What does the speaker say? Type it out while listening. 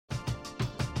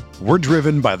We're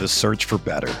driven by the search for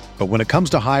better. But when it comes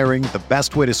to hiring, the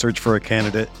best way to search for a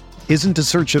candidate isn't to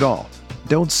search at all.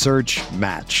 Don't search,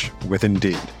 match with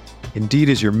Indeed. Indeed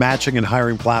is your matching and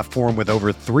hiring platform with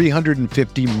over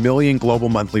 350 million global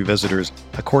monthly visitors,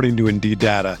 according to Indeed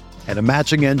data, and a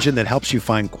matching engine that helps you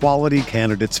find quality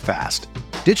candidates fast.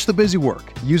 Ditch the busy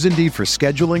work. Use Indeed for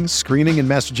scheduling, screening, and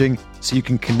messaging so you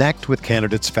can connect with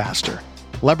candidates faster.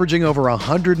 Leveraging over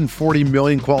 140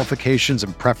 million qualifications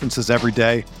and preferences every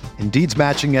day, Indeed's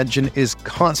matching engine is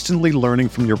constantly learning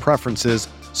from your preferences,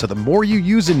 so the more you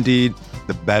use Indeed,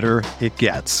 the better it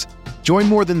gets. Join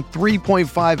more than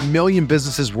 3.5 million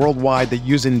businesses worldwide that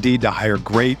use Indeed to hire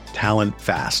great talent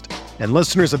fast. And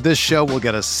listeners of this show will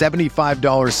get a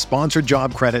 $75 sponsored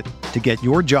job credit to get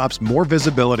your jobs more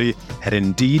visibility at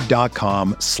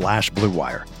Indeed.com/Blue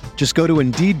Wire. Just go to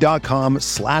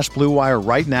Indeed.com/Blue Wire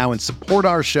right now and support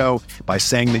our show by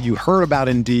saying that you heard about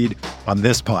Indeed on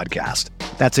this podcast.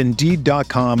 That's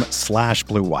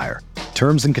Indeed.com/Blue Wire.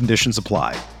 Terms and conditions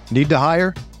apply. Need to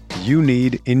hire? You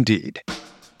need Indeed.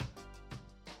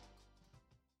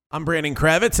 I'm Brandon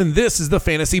Kravitz, and this is the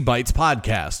Fantasy Bites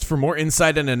podcast. For more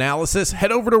insight and analysis,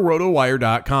 head over to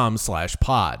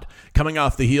rotowire.com/pod. Coming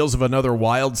off the heels of another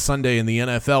wild Sunday in the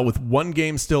NFL with one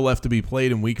game still left to be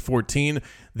played in Week 14,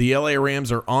 the LA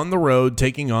Rams are on the road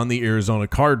taking on the Arizona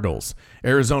Cardinals.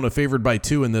 Arizona favored by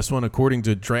 2 in this one, according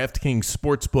to DraftKings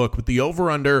Sportsbook, with the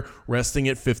over-under resting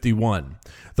at 51.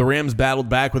 The Rams battled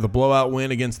back with a blowout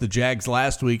win against the Jags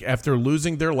last week after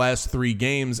losing their last 3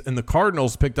 games, and the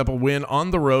Cardinals picked up a win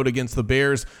on the road against the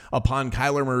Bears upon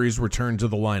Kyler Murray's return to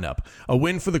the lineup. A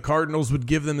win for the Cardinals would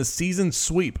give them a season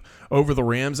sweep over the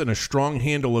Rams and a strong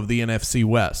handle of the NFC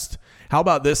West. How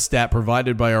about this stat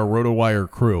provided by our RotoWire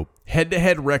crew?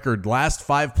 Head-to-head record last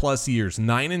 5+ years,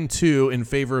 9-2 in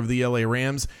favor of the LA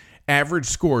Rams. Average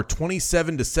score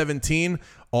 27-17,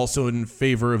 also in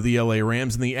favor of the LA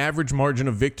Rams, and the average margin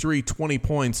of victory 20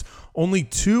 points. Only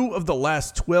 2 of the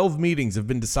last 12 meetings have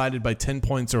been decided by 10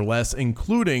 points or less,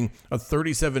 including a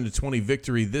 37-20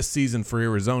 victory this season for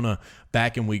Arizona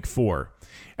back in Week 4.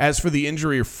 As for the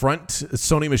injury front,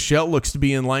 Sony Michel looks to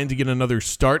be in line to get another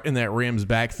start in that Rams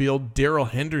backfield. Darrell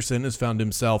Henderson has found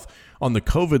himself on the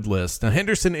COVID list. Now,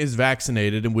 Henderson is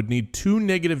vaccinated and would need 2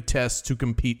 negative tests to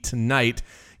compete tonight.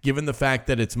 Given the fact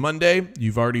that it's Monday,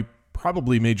 you've already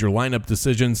probably made your lineup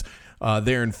decisions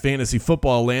there in fantasy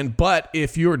football land. But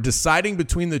if you're deciding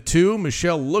between the two,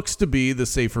 Michel looks to be the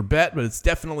safer bet, but it's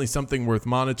definitely something worth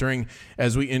monitoring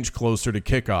as we inch closer to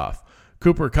kickoff.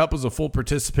 Cooper Kupp was a full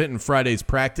participant in Friday's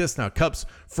practice. Now, Kupp's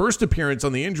first appearance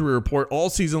on the injury report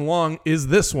all season long is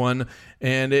this one,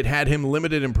 and it had him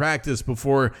limited in practice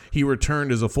before he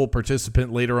returned as a full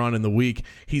participant later on in the week.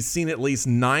 He's seen at least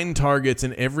 9 targets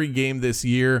in every game this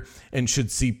year and should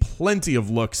see plenty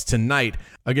of looks tonight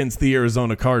against the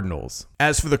Arizona Cardinals.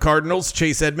 As for the Cardinals,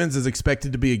 Chase Edmonds is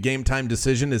expected to be a game-time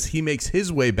decision as he makes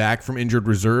his way back from injured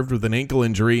reserve with an ankle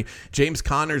injury. James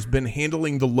Conner's been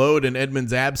handling the load in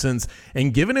Edmonds' absence,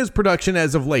 and given his production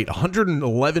as of late,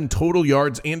 111 total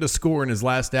yards and a score in his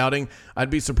last outing, I'd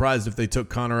be surprised if they took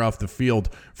Conner off the field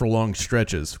for long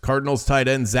stretches. Cardinals tight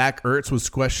end Zach Ertz was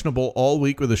questionable all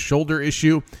week with a shoulder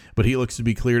issue, but he looks to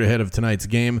be cleared ahead of tonight's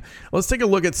game. Let's take a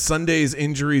look at Sunday's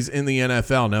injuries in the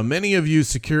NFL. Now, many of you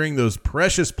securing those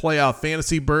precious playoff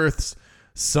fantasy berths,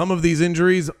 some of these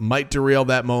injuries might derail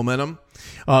that momentum.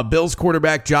 Bills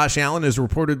quarterback Josh Allen is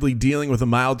reportedly dealing with a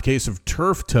mild case of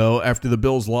turf toe after the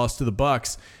Bills lost to the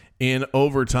Bucs in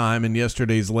overtime in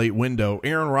yesterday's late window.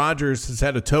 Aaron Rodgers has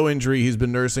had a toe injury he's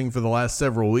been nursing for the last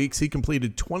several weeks. He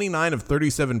completed 29 of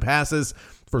 37 passes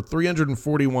for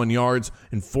 341 yards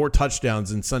and 4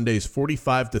 touchdowns in Sunday's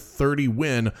 45-30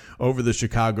 win over the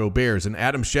Chicago Bears. And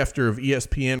Adam Schefter of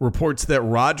ESPN reports that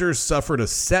Rodgers suffered a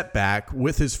setback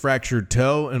with his fractured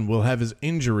toe and will have his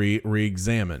injury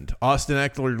re-examined. Austin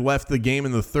Eckler left the game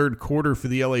in the third quarter for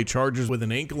the LA Chargers with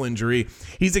an ankle injury.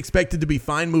 He's expected to be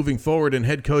fine moving forward, and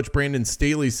head coach Brandon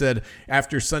Staley said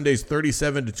after Sunday's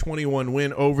 37-21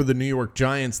 win over the New York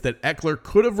Giants that Eckler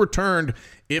could have returned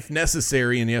if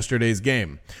necessary in yesterday's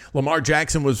game. Lamar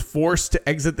Jackson was forced to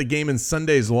exit the game in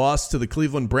Sunday's loss to the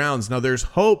Cleveland Browns. Now, there's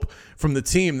hope from the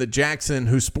team that Jackson,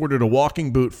 who sported a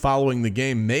walking boot following the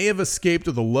game, may have escaped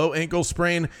with a low ankle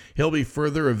sprain. He'll be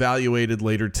further evaluated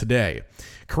later today.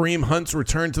 Kareem Hunt's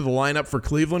return to the lineup for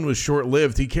Cleveland was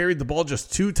short-lived. He carried the ball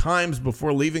just 2 times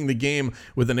before leaving the game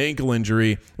with an ankle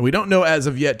injury. And we don't know as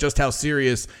of yet just how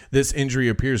serious this injury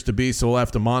appears to be, so we'll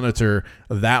have to monitor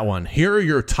that one. Here are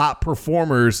your top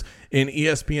performers in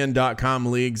ESPN.com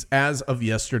leagues as of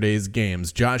yesterday's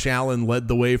games. Josh Allen led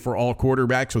the way for all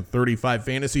quarterbacks with 35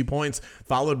 fantasy points,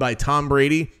 followed by Tom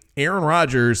Brady, Aaron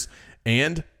Rodgers,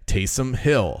 and Taysom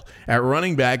Hill. At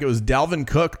running back, it was Dalvin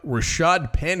Cook,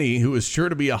 Rashad Penny, who is sure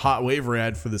to be a hot waiver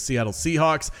ad for the Seattle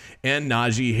Seahawks, and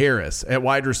Najee Harris. At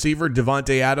wide receiver,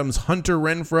 Devontae Adams, Hunter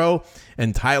Renfrow,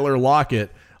 and Tyler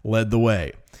Lockett led the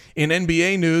way. In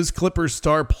NBA news, Clippers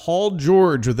star Paul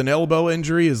George with an elbow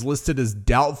injury is listed as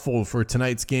doubtful for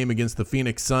tonight's game against the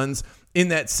Phoenix Suns. In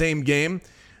that same game,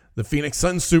 the Phoenix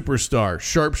Suns superstar,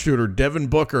 sharpshooter Devin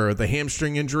Booker, with a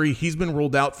hamstring injury, he's been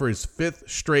ruled out for his 5th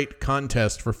straight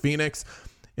contest for Phoenix.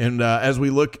 And as we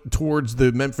look towards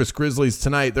the Memphis Grizzlies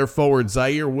tonight, their forward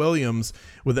Zaire Williams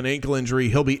with an ankle injury,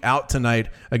 he'll be out tonight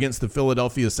against the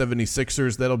Philadelphia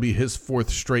 76ers. That'll be his 4th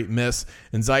straight miss.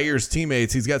 And Zaire's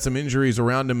teammates, he's got some injuries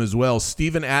around him as well.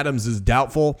 Steven Adams is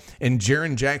doubtful, and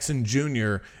Jaren Jackson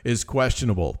Jr. is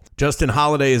questionable. Justin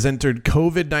Holiday has entered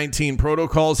COVID-19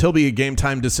 protocols. He'll be a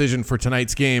game-time decision for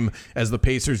tonight's game as the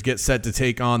Pacers get set to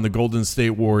take on the Golden State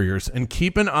Warriors. And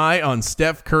keep an eye on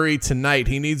Steph Curry tonight.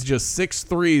 He needs just 6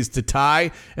 threes to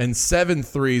tie and 7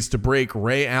 threes to break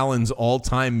Ray Allen's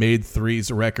all-time made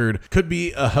threes record. Could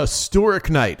be a historic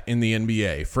night in the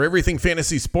NBA. For everything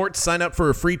fantasy sports, sign up for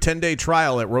a free 10-day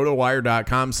trial at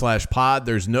rotowire.com/pod.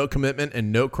 There's no commitment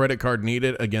and no credit card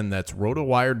needed. Again, that's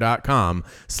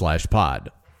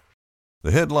rotowire.com/pod.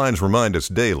 The headlines remind us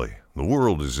daily the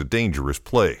world is a dangerous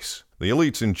place. The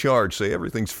elites in charge say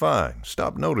everything's fine.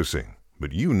 Stop noticing.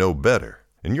 But you know better.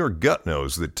 And your gut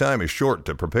knows that time is short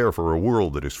to prepare for a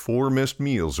world that is 4 missed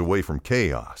meals away from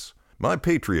chaos. My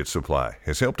Patriot Supply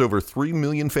has helped over 3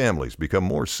 million families become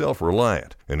more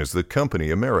self-reliant and is the company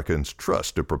Americans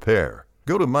trust to prepare.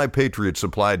 Go to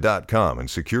MyPatriotSupply.com and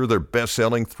secure their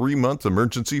best-selling 3-month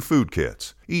emergency food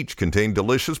kits. Each contain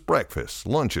delicious breakfasts,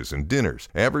 lunches, and dinners,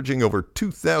 averaging over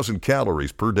 2,000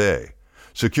 calories per day.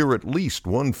 Secure at least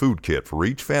 1 food kit for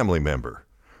each family member.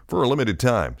 For a limited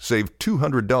time, save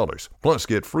 $200, plus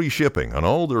get free shipping on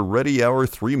all their Ready Hour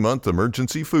 3-month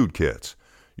emergency food kits.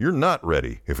 You're not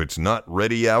ready if it's not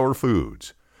Ready Hour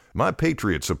Foods. My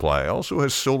Patriot Supply also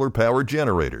has solar power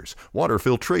generators, water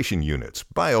filtration units,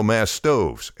 biomass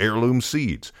stoves, heirloom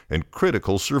seeds, and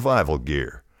critical survival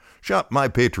gear. Shop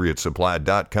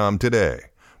MyPatriotSupply.com today.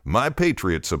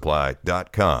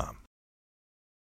 MyPatriotSupply.com.